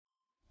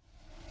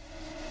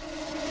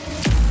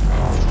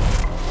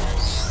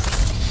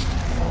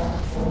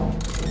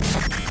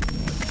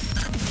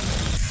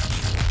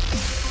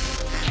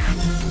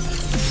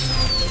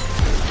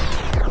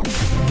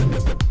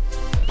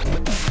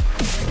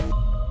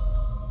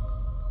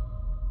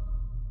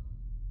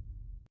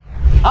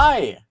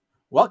Hi,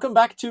 welcome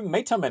back to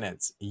Meta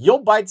Minutes,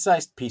 your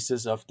bite-sized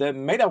pieces of the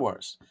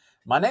Metaverse.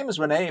 My name is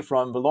Renee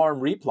from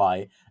Valorum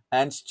Reply,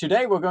 and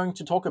today we're going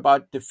to talk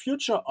about the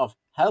future of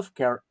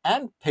healthcare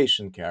and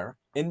patient care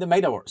in the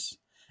Metaverse.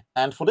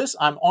 And for this,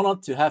 I'm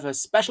honored to have a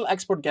special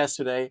expert guest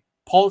today,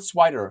 Paul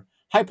Swider.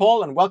 Hi,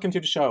 Paul, and welcome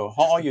to the show.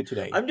 How are you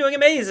today? I'm doing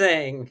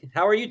amazing.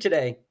 How are you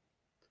today?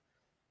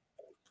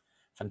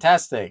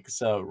 Fantastic.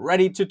 So,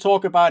 ready to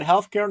talk about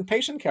healthcare and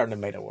patient care in the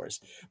metaverse.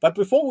 But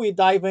before we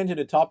dive into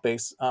the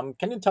topics,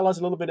 can you tell us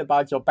a little bit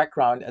about your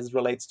background as it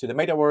relates to the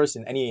metaverse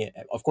and any,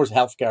 of course,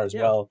 healthcare as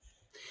Yeah. well?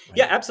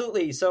 Yeah, Right.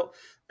 absolutely. So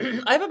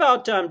I have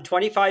about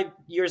 25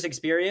 years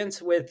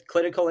experience with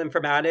clinical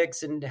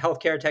informatics and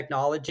healthcare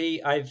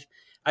technology.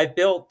 I've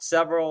built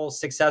several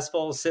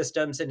successful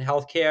systems in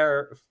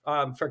healthcare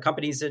for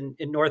companies in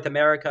North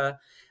America,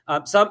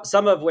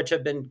 some of which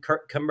have been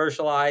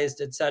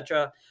commercialized,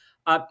 etc.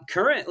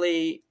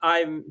 Currently,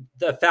 I'm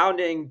the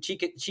founding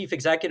chief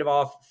executive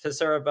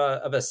officer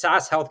of a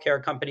SaaS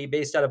healthcare company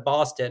based out of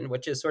Boston,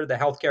 which is sort of the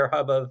healthcare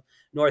hub of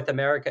North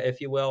America,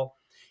 if you will.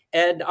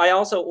 And I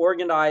also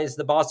organize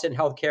the Boston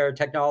Healthcare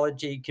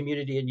Technology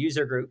Community and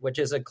User Group, which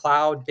is a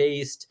cloud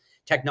based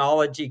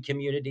technology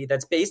community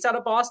that's based out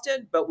of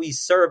Boston, but we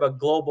serve a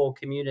global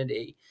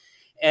community.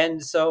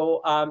 And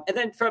so, and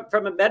then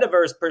from a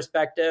metaverse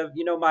perspective,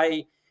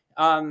 my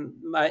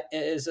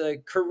as a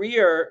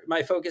career,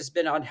 my focus has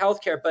been on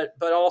healthcare,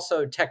 but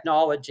also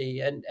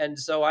technology, and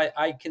so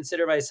I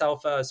consider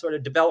myself a sort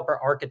of developer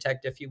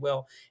architect, if you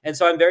will, and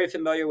so I'm very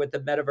familiar with the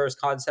metaverse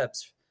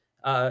concepts,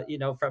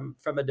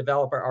 from a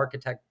developer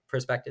architect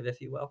perspective,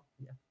 if you will.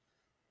 Yeah.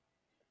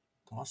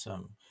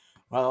 Awesome.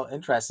 Well,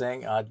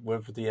 interesting.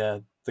 With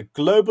the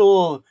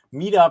global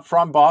meetup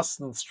from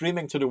Boston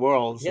streaming to the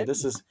world. So Yeah.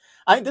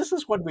 this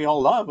is what we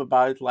all love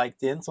about like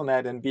the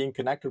internet and being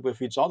connected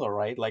with each other,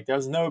 right? Like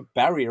there's no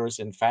barriers,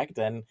 in fact.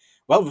 And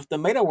well, with the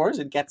metaverse,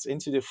 it gets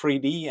into the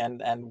 3D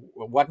and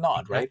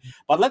whatnot, right? Exactly.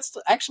 But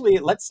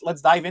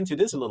let's dive into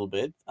this a little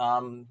bit.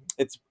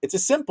 It's a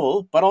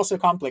simple but also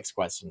complex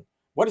question.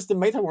 What is the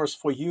metaverse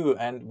for you,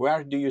 and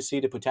where do you see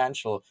the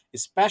potential,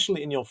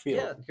 especially in your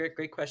field? Yeah,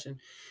 great question.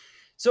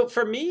 So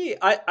for me,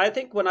 I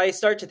think when I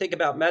start to think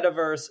about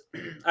metaverse,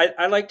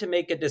 I like to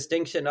make a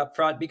distinction up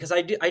front because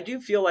I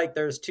do feel like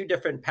there's two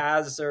different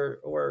paths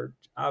or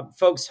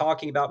folks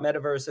talking about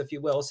metaverse, if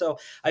you will. So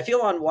I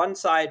feel on one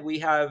side we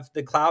have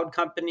the cloud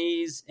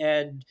companies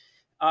and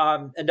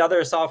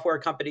other software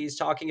companies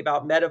talking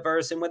about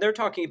metaverse, and when they're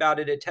talking about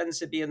it, it tends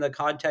to be in the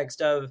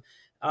context of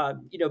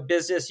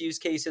business use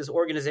cases,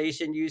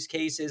 organization use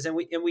cases, and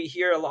we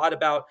hear a lot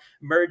about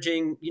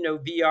merging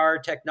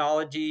VR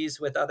technologies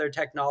with other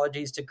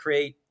technologies to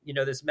create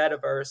this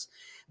metaverse.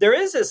 There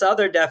is this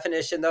other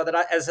definition though that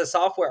as a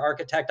software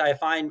architect I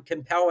find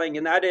compelling,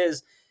 and that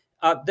is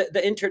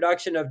the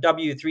introduction of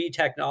W3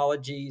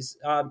 technologies,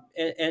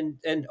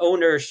 and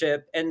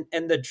ownership and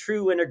the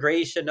true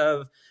integration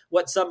of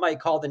what some might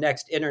call the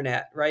next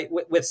internet, right?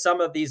 With some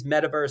of these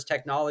metaverse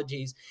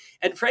technologies.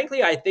 And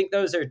frankly, I think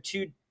those are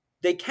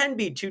they can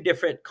be two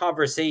different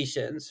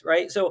conversations,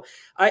 right? So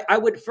I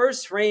would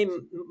first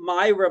frame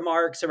my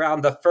remarks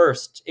around the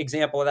first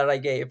example that I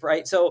gave,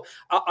 right? So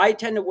I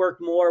tend to work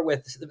more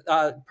with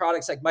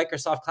products like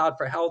Microsoft Cloud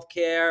for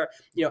healthcare.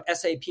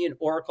 SAP and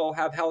Oracle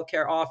have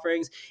healthcare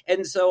offerings.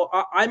 And so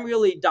I'm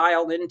really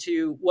dialed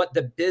into what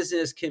the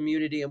business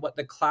community and what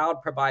the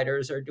cloud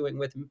providers are doing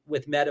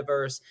with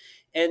Metaverse.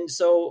 And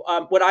so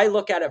when I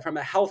look at it from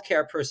a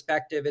healthcare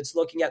perspective, it's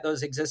looking at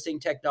those existing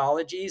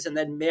technologies and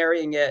then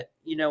marrying it,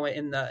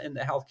 in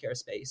the healthcare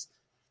space.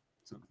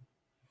 So,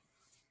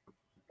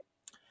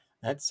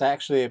 That's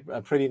actually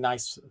a pretty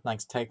nice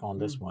take on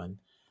this mm, one.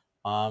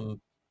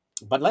 Um,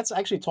 but let's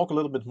actually talk a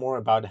little bit more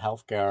about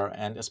healthcare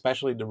and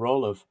especially the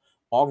role of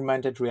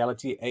augmented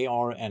reality,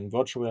 AR, and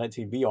virtual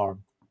reality, VR.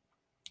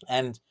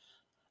 And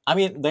I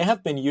mean, they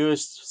have been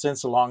used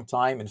since a long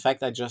time. In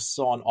fact, I just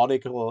saw an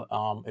article.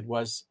 It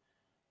was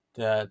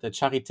the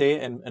Charité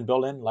in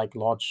Berlin, like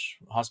large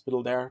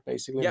hospital there,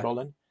 basically in yeah.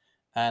 Berlin.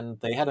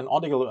 And they had an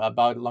article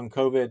about long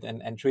COVID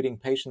and treating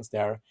patients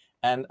there.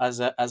 And as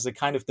a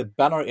kind of the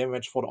banner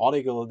image for the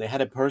article, they had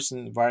a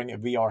person wearing a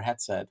VR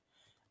headset,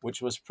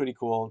 which was pretty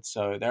cool.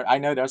 So there, I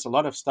know there's a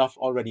lot of stuff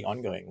already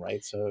ongoing,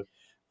 right? So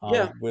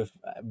Yeah. with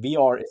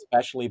VR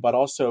especially, but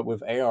also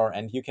with AR,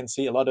 and you can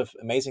see a lot of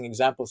amazing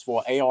examples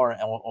for AR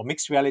or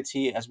mixed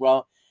reality as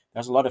well.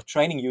 There's a lot of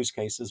training use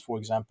cases, for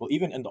example,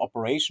 even in the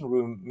operation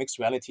room, mixed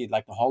reality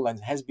like the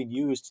HoloLens has been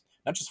used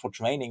not just for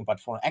training, but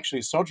for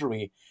actually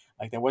surgery.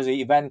 Like there was an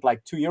event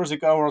like 2 years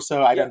ago or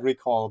so, I Yeah. don't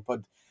recall,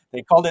 but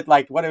they called it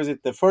like, what is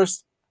it, the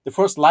first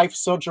life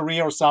surgery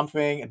or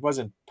something. It was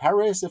in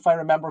Paris, if I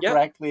remember Yeah.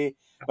 correctly.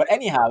 But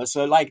anyhow,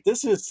 so like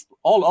this is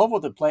all over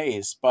the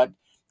place. But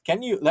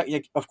can you,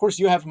 like, of course,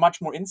 you have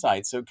much more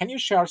insights. So can you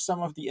share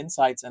some of the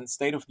insights and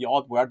state of the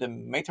art where the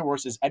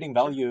metaverse is adding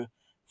Sure. value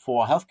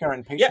for healthcare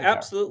and Yeah, patient care?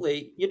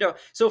 absolutely.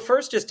 So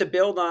first, just to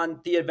build on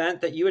the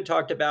event that you had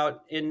talked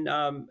about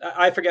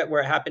I forget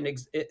where it happened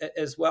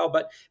as well,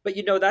 but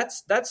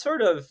that's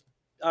sort of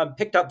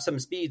picked up some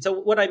speed. So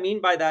what I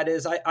mean by that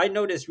is I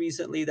noticed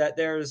recently that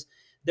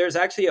there's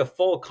actually a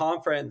full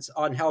conference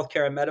on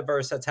healthcare and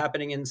metaverse that's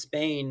happening in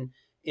Spain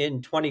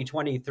in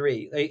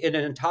 2023, in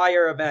an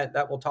entire event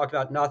that will talk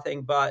about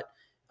nothing but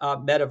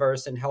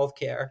metaverse and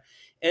healthcare.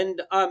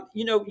 And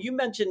you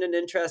mentioned an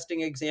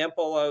interesting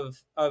example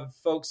of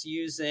folks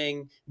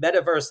using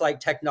metaverse-like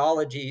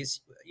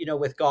technologies,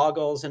 with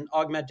goggles and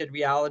augmented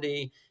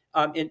reality.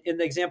 In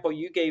the example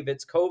you gave,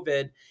 it's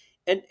COVID,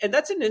 and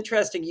that's an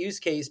interesting use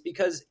case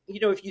because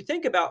if you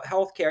think about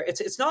healthcare,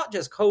 it's not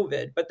just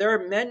COVID, but there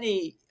are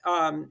many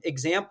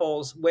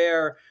examples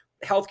where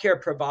healthcare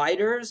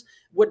providers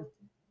would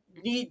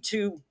need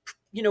to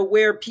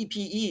wear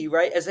PPE,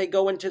 right, as they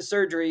go into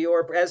surgery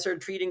or as they're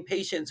treating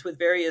patients with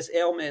various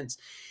ailments.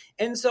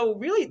 And so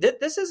really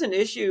this is an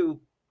issue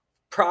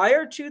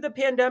prior to the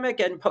pandemic,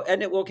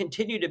 and it will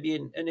continue to be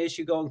an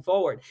issue going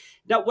forward.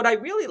 Now, what I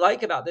really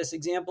like about this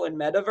example in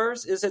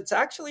metaverse is it's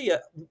actually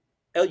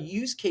a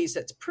use case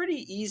that's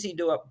pretty easy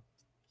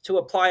to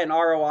apply an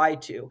ROI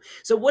to.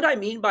 So what I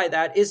mean by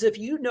that is if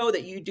you know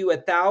that you do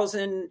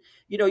 1,000,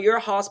 you're a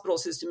hospital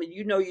system and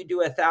you do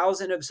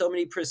 1,000 of so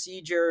many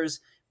procedures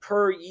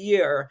per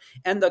year,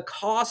 and the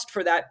cost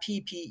for that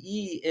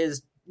PPE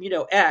is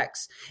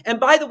X. And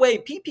by the way,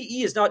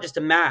 PPE is not just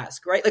a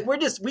mask, right? Like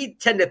we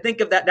tend to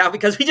think of that now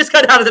because we just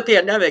got out of the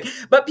pandemic.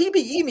 But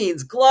PPE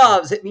means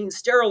gloves, it means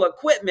sterile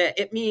equipment,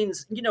 it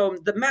means,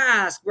 the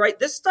mask, right?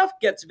 This stuff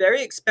gets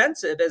very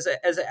expensive as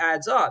it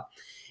adds up.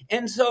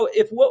 And so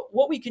if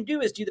what we can do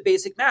is do the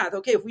basic math.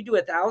 Okay, if we do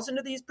 1,000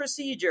 of these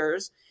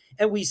procedures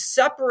and we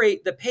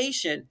separate the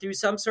patient through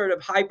some sort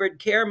of hybrid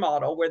care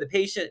model where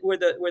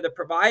the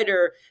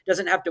provider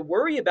doesn't have to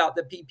worry about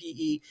the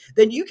PPE,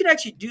 then you can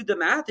actually do the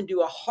math and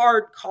do a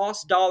hard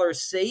cost dollar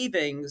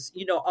savings,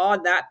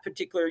 on that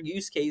particular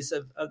use case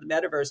of the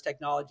metaverse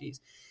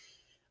technologies.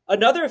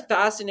 Another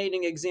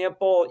fascinating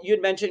example you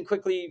had mentioned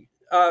quickly,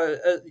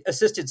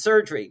 assisted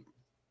surgery.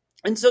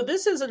 And so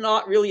this is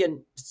not really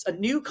a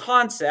new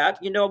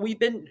concept. We've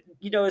been,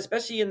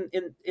 especially in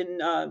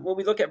when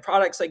we look at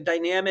products like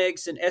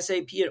Dynamics and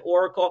SAP and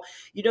Oracle,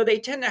 they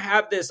tend to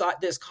have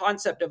this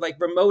concept of like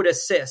remote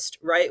assist,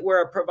 right,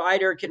 where a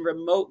provider can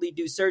remotely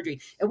do surgery,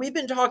 and we've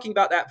been talking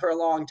about that for a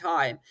long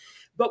time.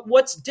 But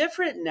what's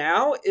different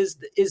now is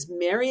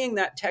marrying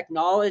that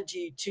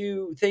technology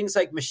to things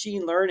like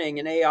machine learning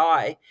and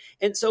AI.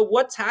 And so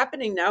what's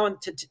happening now in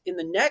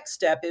the next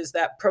step is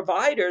that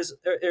providers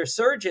or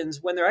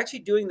surgeons, when they're actually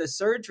doing the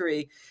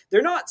surgery,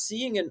 they're not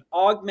seeing an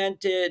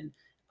augmented,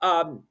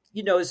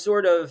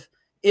 sort of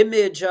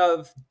image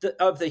of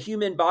the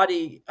human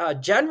body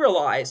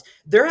generalized.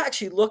 They're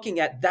actually looking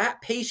at that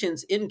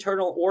patient's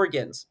internal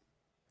organs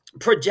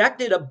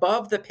projected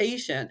above the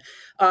patient.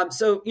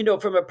 So,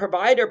 from a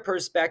provider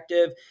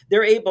perspective,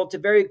 they're able to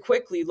very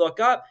quickly look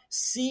up,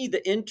 see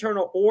the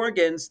internal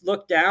organs,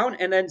 look down,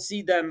 and then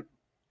see them,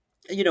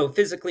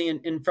 physically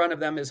in front of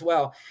them as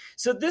well.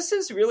 So this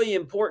is really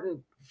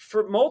important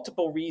for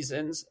multiple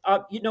reasons.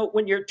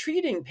 When you're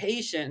treating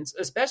patients,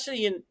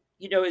 especially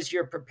as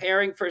you're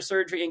preparing for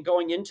surgery and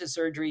going into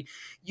surgery,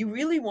 you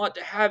really want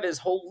to have as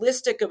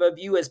holistic of a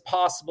view as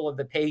possible of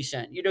the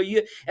patient.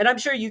 And I'm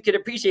sure you could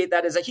appreciate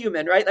that as a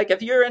human, right? Like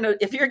if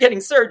you're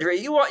getting surgery,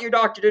 you want your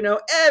doctor to know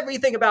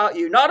everything about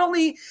you, not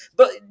only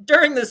but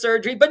during the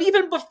surgery, but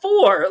even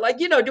before. Like,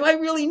 do I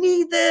really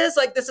need this?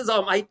 Like, this is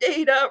all my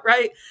data,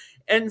 right?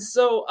 And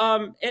so,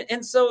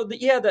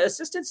 the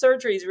assisted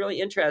surgery is really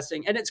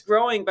interesting, and it's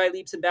growing by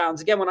leaps and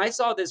bounds. Again, when I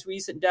saw this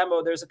recent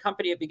demo, there's a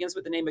company that begins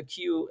with the name of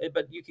Q,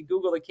 but you can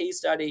Google the case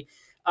study.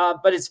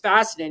 But it's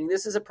fascinating.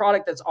 This is a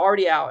product that's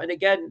already out, and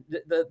again,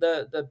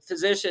 the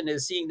physician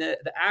is seeing the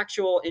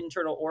actual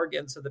internal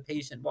organs of the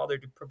patient while they're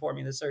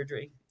performing the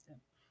surgery.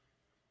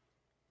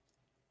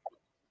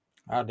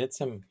 Wow,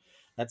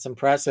 that's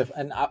impressive.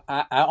 And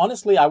I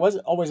honestly, I was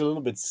always a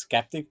little bit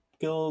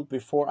skeptical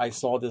before I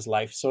saw this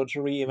live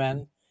surgery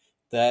event.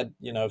 That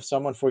if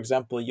someone, for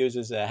example,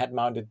 uses a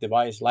head-mounted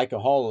device like a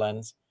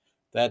HoloLens,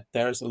 that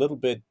there's a little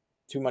bit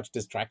too much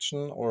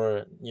distraction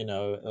or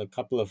a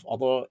couple of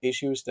other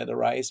issues that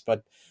arise.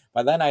 But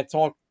then I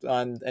talked,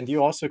 and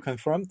you also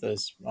confirmed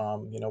this.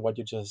 What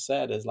you just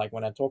said is like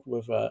when I talk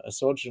with a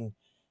surgeon.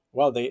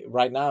 Well, they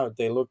right now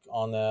they look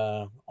on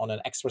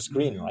an extra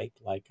screen, Mm-hmm. right?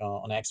 Like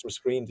on an extra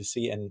screen to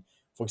see, and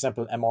for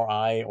example,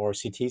 MRI or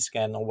CT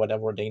scan or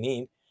whatever they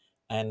need.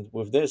 And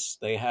with this,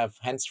 they have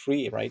hands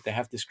free, right? They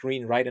have the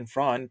screen right in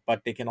front,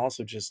 but they can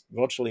also just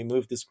virtually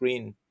move the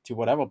screen to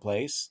whatever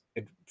place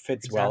it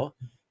fits well,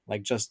 Exactly.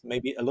 like just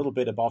maybe a little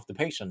bit above the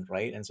patient,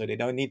 right? And so they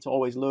don't need to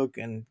always look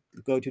and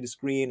go to the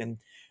screen and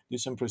do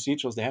some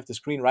procedures. They have the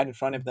screen right in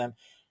front of them.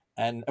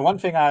 And one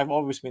thing I've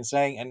always been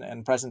saying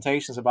in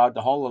presentations about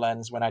the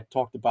HoloLens, when I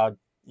talked about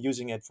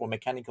using it for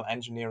mechanical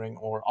engineering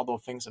or other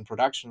things in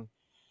production,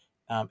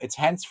 it's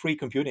hands-free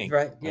computing,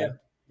 Right. right? Yeah.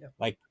 Yeah.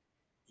 Like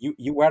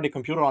you wear the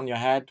computer on your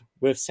head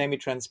with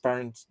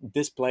semi-transparent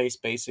displays,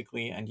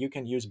 basically, and you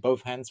can use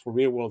both hands for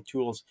real-world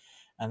tools.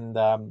 And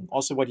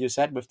also what you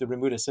said with the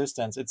remote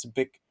assistance, it's a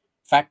big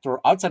factor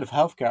outside of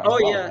healthcare as Oh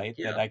well, yeah, right?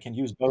 That yeah. I can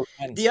use both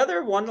The ends.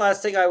 other one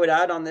last thing I would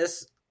add on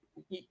this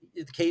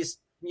case,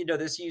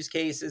 this use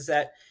case is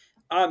that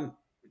um,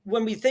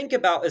 when we think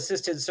about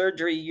assisted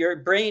surgery, your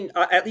brain,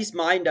 at least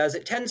mine does,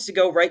 it tends to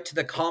go right to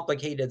the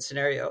complicated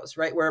scenarios,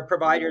 right? Where a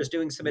provider is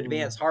doing some Mm,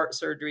 advanced heart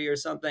surgery or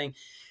something.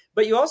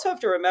 But you also have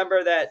to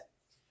remember that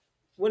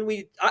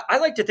I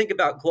like to think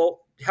about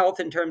health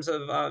in terms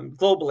of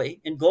globally,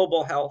 in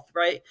global health,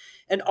 right?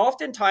 And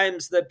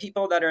oftentimes the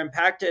people that are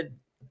impacted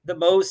the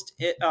most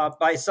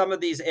by some of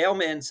these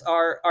ailments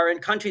are in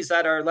countries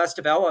that are less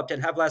developed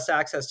and have less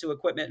access to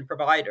equipment and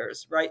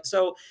providers, right?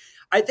 So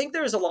I think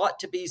there's a lot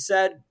to be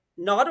said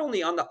not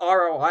only on the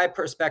ROI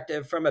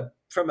perspective from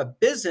a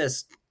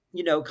business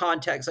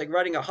context, like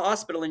running a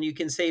hospital and you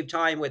can save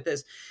time with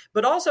this,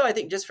 but also I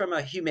think just from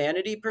a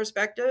humanity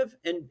perspective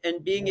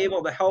and being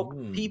able to help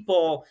mm,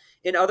 people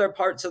in other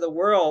parts of the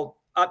world.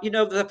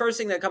 The first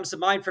thing that comes to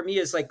mind for me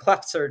is like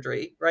cleft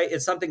surgery, right?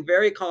 It's something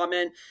very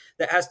common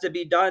that has to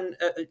be done.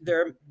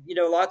 There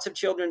are, lots of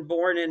children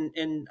born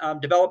in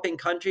developing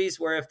countries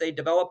where if they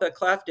develop a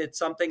cleft, it's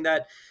something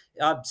that,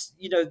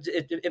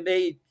 it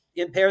may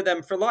impair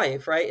them for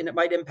life, right? And it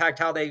might impact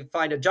how they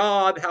find a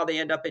job, how they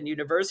end up in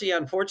university.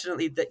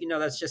 Unfortunately,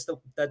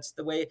 that's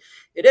the way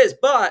it is.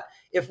 But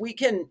if we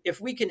can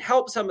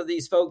help some of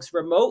these folks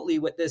remotely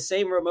with this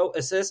same remote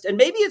assist, and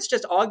maybe it's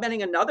just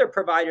augmenting another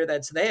provider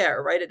that's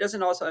there, right? It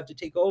doesn't also have to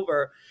take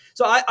over.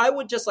 So I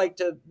would just like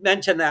to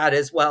mention that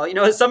as well.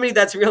 As somebody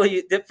that's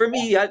really, for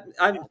me,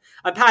 I'm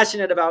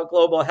passionate about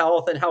global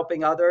health and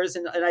helping others,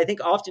 and I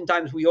think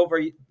oftentimes we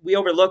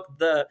overlook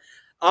the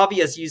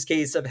obvious use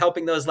case of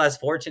helping those less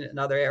fortunate in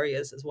other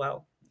areas as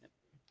well.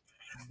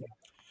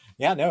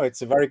 yeah, no,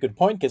 it's a very good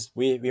point because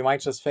we might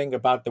just think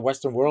about the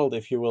Western world,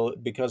 if you will,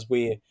 because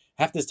we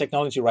have this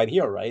technology right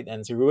here, right?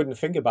 And so we wouldn't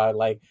think about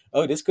like,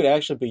 oh, this could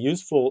actually be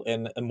useful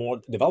in more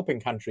developing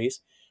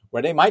countries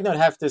where they might not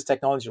have this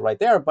technology right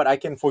there, but I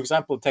can, for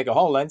example, take a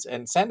HoloLens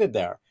and send it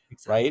there,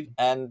 right? Exactly.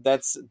 And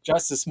that's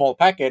just a small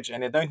package,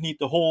 and I don't need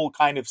the whole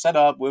kind of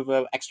setup with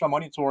an extra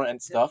monitor and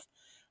Yeah. stuff.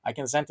 I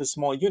can send a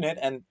small unit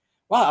and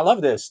wow, I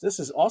love this. This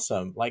is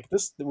awesome. Like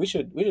this, we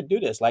should do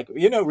this. Like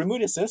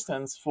remote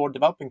assistance for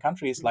developing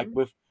countries, like Mm-hmm.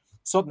 with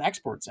certain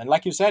experts. And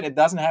like you said, it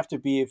doesn't have to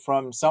be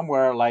from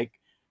somewhere like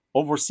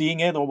overseeing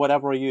it or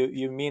whatever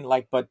you mean.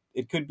 Like, but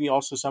it could be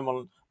also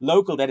someone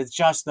local that is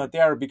just not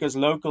there because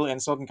local in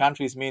certain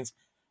countries means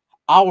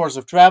hours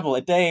of travel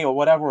a day or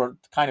whatever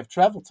kind of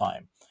travel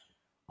time. Yeah.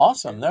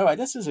 Awesome. No,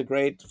 this is a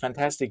great,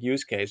 fantastic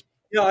use case.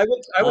 I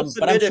would But I'm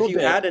submit if sure you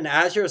that. add an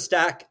Azure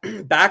Stack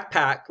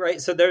backpack,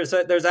 right? So there's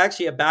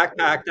actually a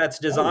backpack that's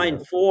Oh.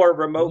 designed for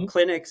remote Mhm.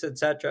 clinics,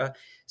 etc.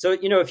 So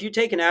if you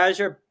take an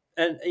Azure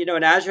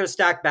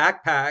Stack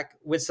backpack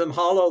with some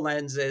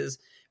HoloLenses,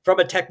 from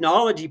a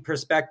technology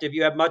perspective,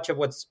 you have much of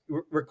what's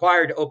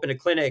required to open a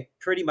clinic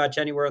pretty much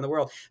anywhere in the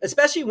world.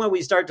 Especially when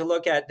we start to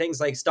look at things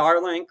like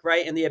Starlink,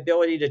 right, and the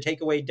ability to take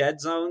away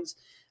dead zones.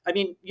 I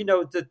mean,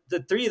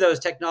 the three of those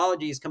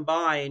technologies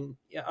combine,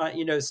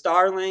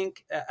 Starlink,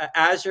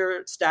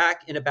 Azure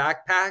Stack in a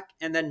backpack,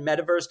 and then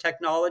Metaverse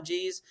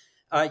technologies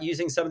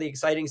using some of the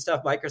exciting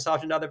stuff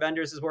Microsoft and other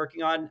vendors is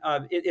working on.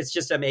 It's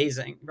just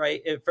amazing,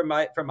 right? From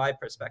my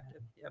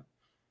perspective. Yeah.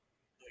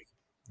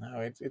 No,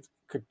 it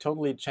could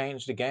totally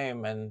change the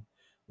game, and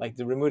like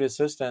the remote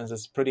assistance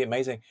is pretty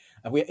amazing.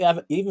 And we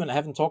even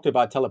haven't talked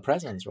about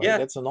telepresence, right? Yeah.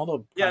 That's another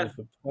kind Yeah. of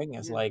a thing.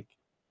 Is Yeah. like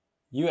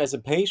you as a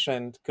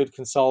patient could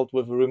consult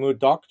with a remote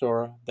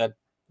doctor that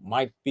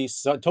might be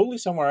totally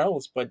somewhere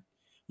else, but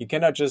you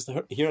cannot just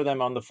hear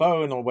them on the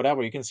phone or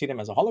whatever. You can see them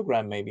as a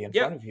hologram maybe in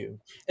Yeah. front of you.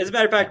 As a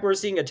matter of Yeah. fact, we're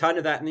seeing a ton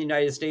of that in the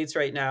United States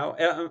right now.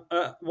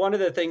 One of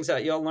the things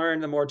that you'll learn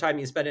the more time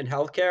you spend in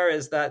healthcare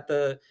is that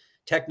the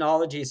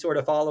technology sort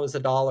of follows the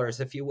dollars,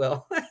 if you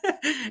will.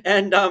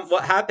 And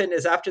what happened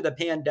is after the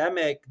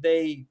pandemic,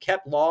 they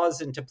kept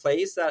laws into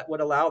place that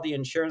would allow the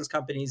insurance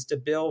companies to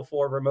bill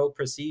for remote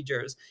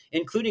procedures,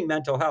 including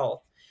mental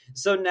health.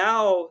 So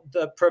now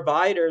the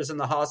providers and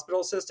the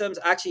hospital systems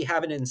actually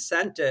have an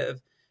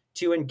incentive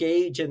to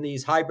engage in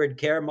these hybrid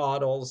care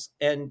models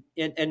and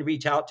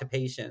reach out to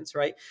patients,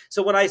 right?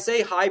 So when I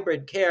say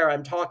hybrid care,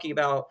 I'm talking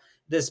about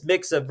this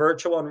mix of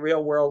virtual and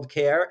real world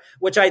care,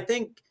 which I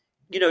think,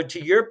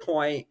 to your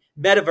point,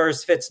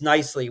 metaverse fits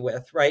nicely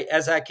with, right?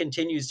 As that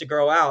continues to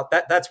grow out,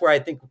 that's where I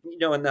think, in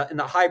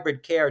the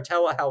hybrid care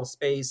telehealth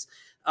space,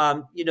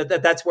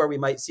 that's where we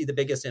might see the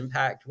biggest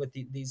impact with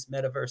these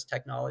metaverse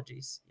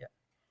technologies. Yeah.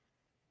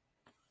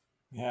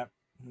 Yeah.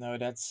 No,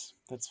 that's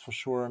for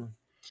sure.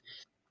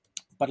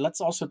 But let's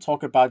also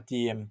talk about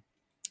the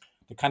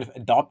kind of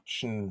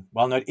adoption,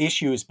 well, not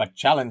issues but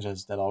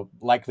challenges that are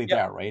likely Yep.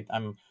 there, right?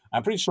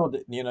 I'm pretty sure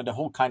that the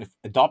whole kind of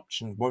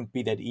adoption won't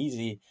be that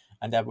easy,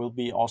 and there will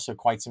be also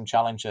quite some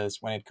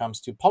challenges when it comes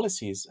to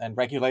policies and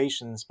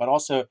regulations, but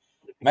also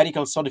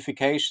medical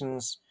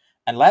certifications,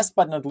 and last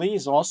but not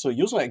least, also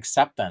user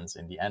acceptance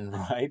in the end,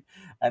 right?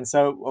 And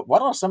so,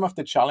 what are some of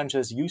the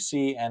challenges you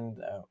see,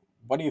 and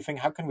what do you think?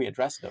 How can we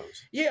address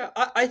those? Yeah,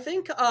 I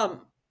think.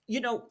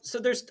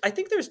 So I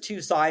think there's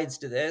two sides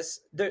to this.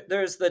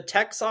 There's the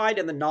tech side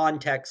and the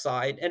non-tech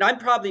side, and I'm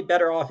probably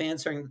better off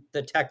answering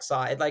the tech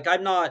side. Like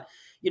I'm not,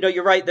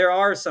 you're right. There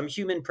are some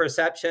human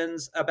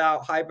perceptions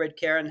about hybrid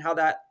care and how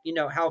that,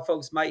 how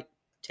folks might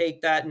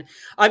take that. And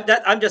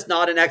I'm just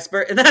not an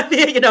expert in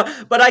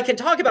that, but I can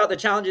talk about the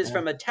challenges Yeah.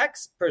 from a tech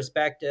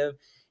perspective.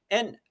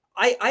 And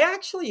I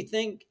actually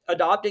think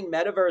adopting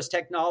metaverse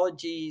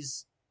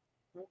technologies,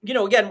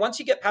 again, once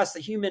you get past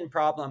the human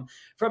problem,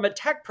 from a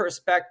tech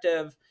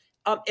perspective,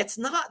 it's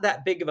not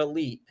that big of a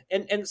leap.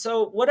 And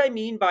so what I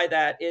mean by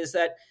that is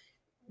that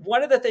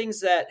one of the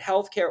things that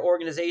healthcare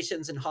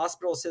organizations and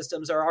hospital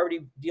systems are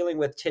already dealing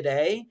with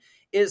today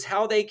is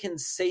how they can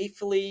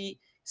safely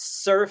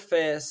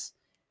surface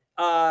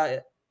uh,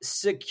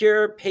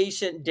 secure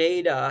patient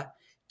data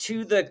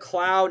to the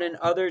cloud and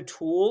other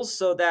tools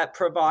so that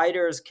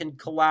providers can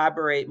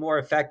collaborate more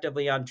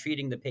effectively on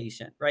treating the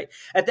patient, right?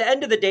 At the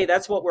end of the day,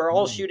 that's what we're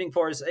all Mm. shooting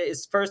for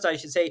is first, I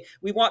should say,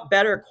 we want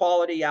better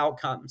quality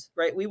outcomes,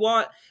 right? We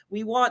want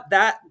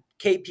that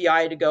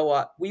KPI to go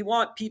up. We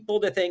want people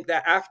to think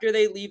that after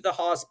they leave the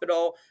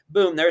hospital,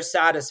 boom, they're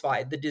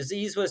satisfied. The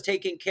disease was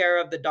taken care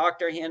of, the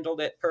doctor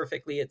handled it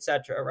perfectly, et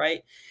cetera,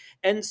 right?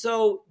 And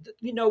so,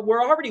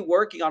 we're already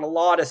working on a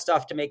lot of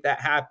stuff to make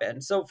that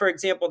happen. So, for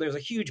example, there's a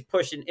huge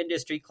push in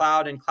industry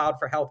cloud and cloud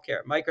for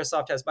healthcare.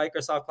 Microsoft has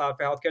Microsoft Cloud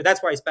for Healthcare.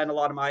 That's where I spend a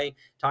lot of my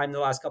time the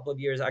last couple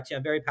of years. Actually,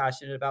 I'm very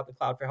passionate about the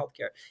cloud for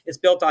healthcare. It's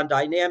built on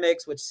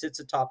Dynamics, which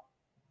sits atop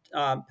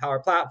Power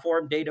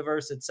Platform,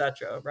 Dataverse, et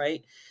cetera,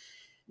 right?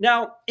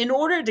 Now, in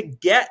order to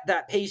get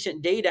that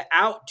patient data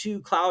out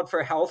to cloud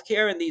for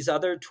healthcare and these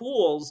other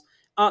tools,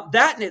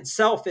 that in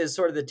itself is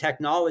sort of the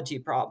technology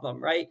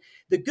problem, right?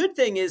 The good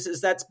thing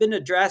is that's been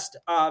addressed.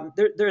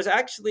 There's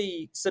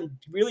actually some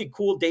really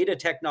cool data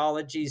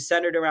technologies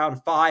centered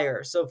around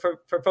FHIR. So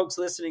for folks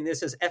listening,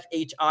 this is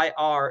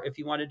FHIR if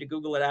you wanted to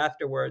Google it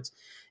afterwards.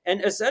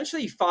 And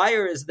essentially,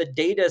 FHIR is the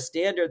data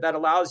standard that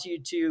allows you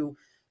to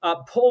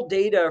pull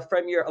data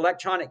from your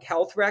electronic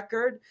health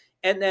record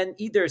and then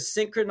either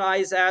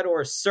synchronize that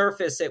or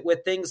surface it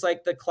with things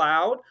like the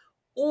cloud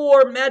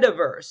or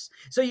metaverse.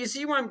 So you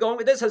see where I'm going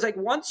with this? I was like,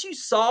 once you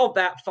solve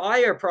that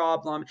FHIR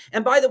problem,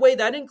 and by the way,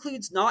 that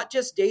includes not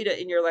just data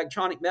in your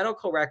electronic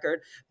medical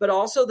record, but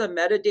also the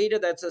metadata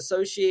that's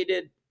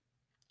associated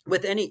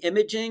with any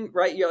imaging,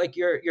 right? You're like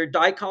your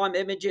DICOM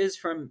images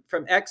from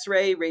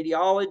X-ray,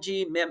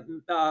 radiology,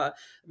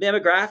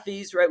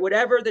 mammographies, right?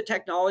 Whatever the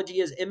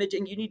technology is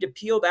imaging, you need to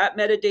peel that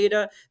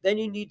metadata. Then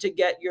you need to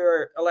get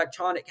your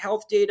electronic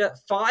health data.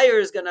 FHIR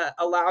is going to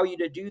allow you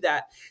to do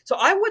that. So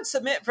I would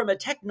submit from a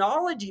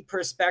technology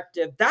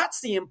perspective,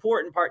 that's the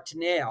important part to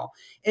nail.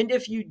 And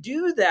if you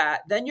do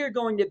that, then you're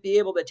going to be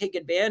able to take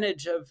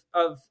advantage of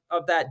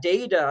that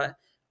data,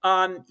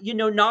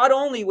 not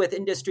only with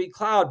industry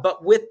cloud,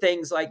 but with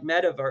things like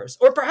metaverse,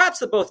 or perhaps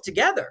the both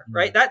together, Mm.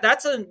 right?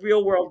 That's a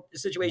real world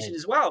situation Right.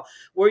 as well,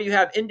 where you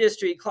have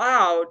industry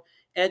cloud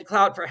and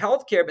cloud for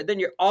healthcare, but then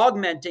you're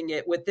augmenting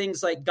it with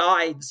things like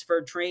guides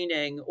for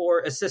training or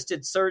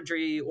assisted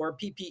surgery or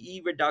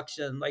PPE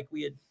reduction, like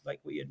we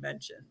had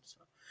mentioned.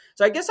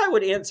 So I guess I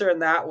would answer in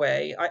that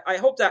way. I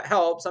hope that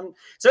helps. I'm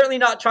certainly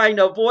not trying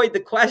to avoid the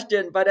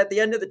question, but at the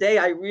end of the day,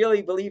 I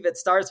really believe it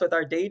starts with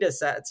our data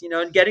sets,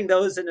 and getting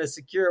those in a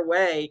secure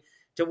way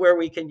to where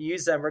we can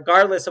use them,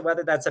 regardless of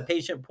whether that's a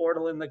patient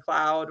portal in the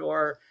cloud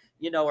or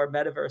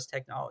metaverse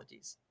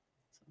technologies.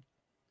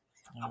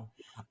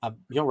 Yeah.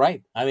 You're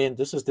right. I mean,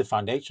 this is the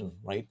foundation,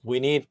 right? We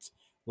need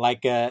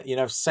like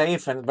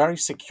safe and very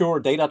secure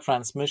data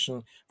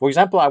transmission. For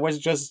example, I was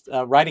just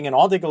writing an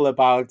article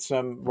about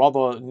some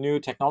rather new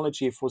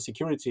technology for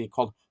security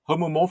called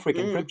homomorphic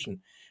Mm, encryption,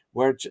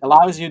 which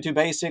allows you to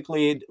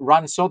basically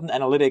run certain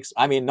analytics.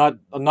 I mean, not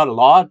a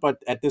lot, but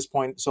at this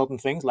point, certain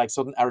things like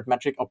certain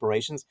arithmetic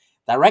operations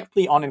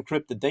directly on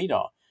encrypted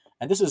data.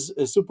 And this is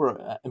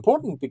super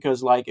important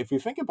because, like, if you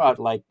think about,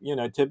 like,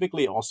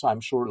 typically also, I'm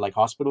sure, like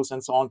hospitals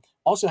and so on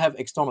also have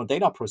external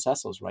data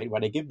processors, right,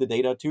 where they give the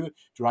data to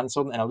run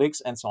certain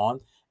analytics and so on.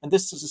 And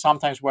this is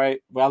sometimes where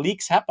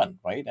leaks happen,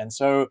 right? And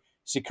so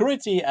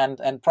security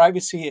and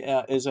privacy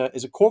is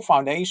a core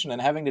foundation,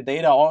 and having the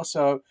data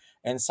also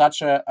in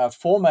such a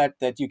format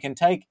that you can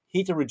take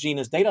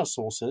heterogeneous data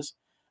sources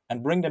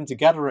and bring them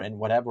together in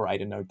whatever, I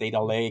don't know,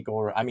 data lake,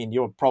 or I mean,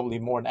 you're probably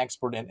more an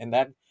expert in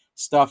that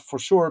stuff for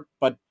sure,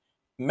 but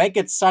make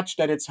it such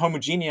that it's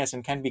homogeneous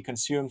and can be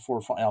consumed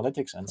for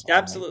analytics and so on, right?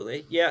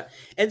 absolutely. Yeah.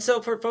 And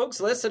so for folks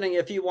listening,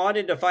 if you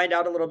wanted to find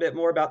out a little bit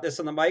more about this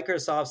on the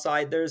Microsoft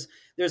side, there's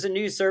a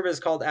new service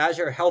called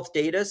Azure Health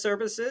Data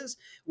Services,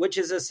 which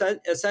is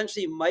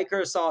essentially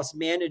Microsoft's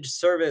managed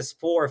service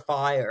for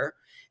FHIR.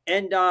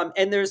 And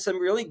there's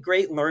some really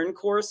great learn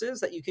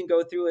courses that you can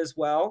go through as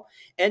well.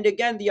 And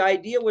again, the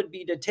idea would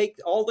be to take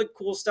all the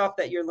cool stuff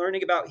that you're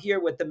learning about here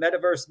with the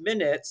Metaverse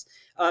Minutes,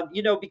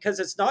 because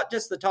it's not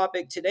just the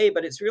topic today,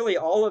 but it's really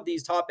all of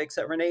these topics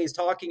that Renee is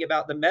talking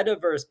about, the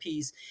metaverse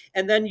piece.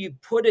 And then you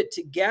put it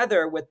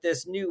together with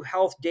this new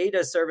health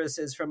data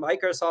services from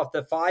Microsoft,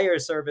 the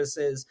FHIR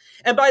services.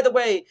 And by the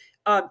way,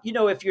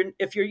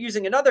 if you're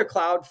using another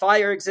cloud,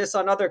 Fire exists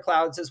on other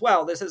clouds as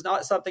well. This is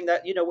not something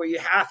that where you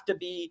have to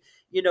be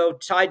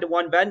tied to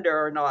one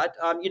vendor or not.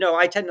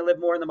 I tend to live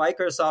more in the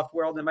Microsoft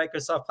world and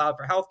Microsoft Cloud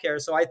for healthcare,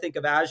 so I think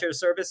of Azure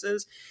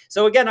services.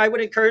 So again, I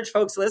would encourage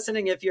folks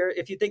listening, if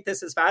you think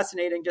this is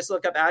fascinating, just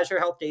look up Azure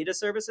Health Data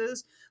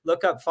Services,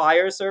 look up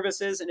Fire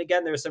services, and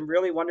again, there's some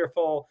really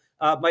wonderful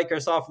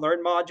Microsoft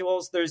Learn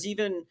modules. There's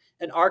even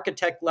an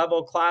architect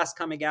level class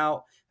coming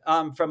out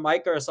from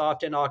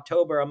Microsoft in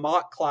October, a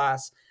mock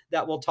class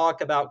that will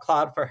talk about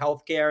cloud for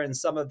healthcare and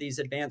some of these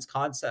advanced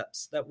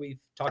concepts that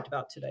we've talked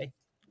about today.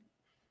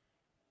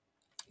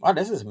 Wow,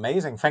 this is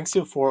amazing. Thank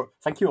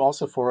you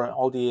also for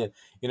all the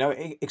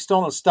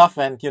external stuff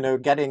and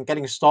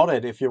getting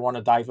started. If you want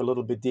to dive a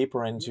little bit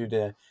deeper into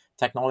the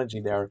technology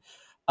there,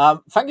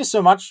 thank you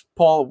so much,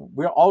 Paul.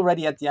 We're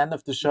already at the end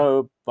of the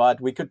show, but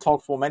we could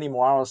talk for many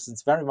more hours.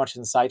 It's very much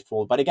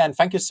insightful. But again,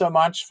 thank you so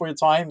much for your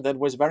time. That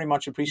was very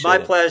much My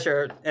appreciated.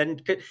 pleasure,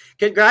 and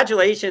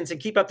congratulations, and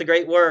keep up the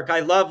great work.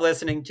 I love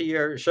listening to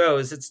your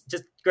shows. It's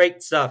just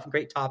great stuff,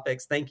 great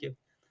topics. Thank you.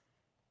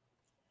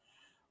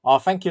 Oh,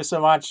 thank you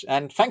so much.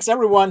 And thanks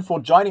everyone for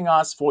joining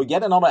us for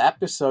yet another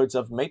episodes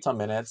of Meta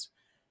Minutes,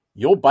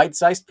 your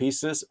bite-sized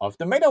pieces of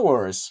the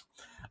Metaverse.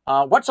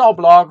 Watch our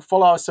blog,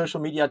 follow our social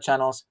media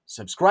channels,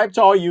 subscribe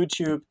to our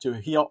YouTube to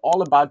hear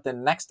all about the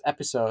next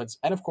episodes.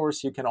 And of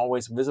course, you can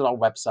always visit our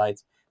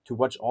website to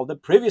watch all the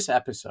previous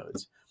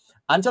episodes.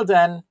 Until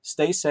then,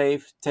 stay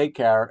safe, take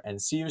care,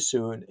 and see you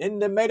soon in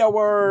the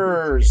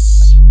Metaverse.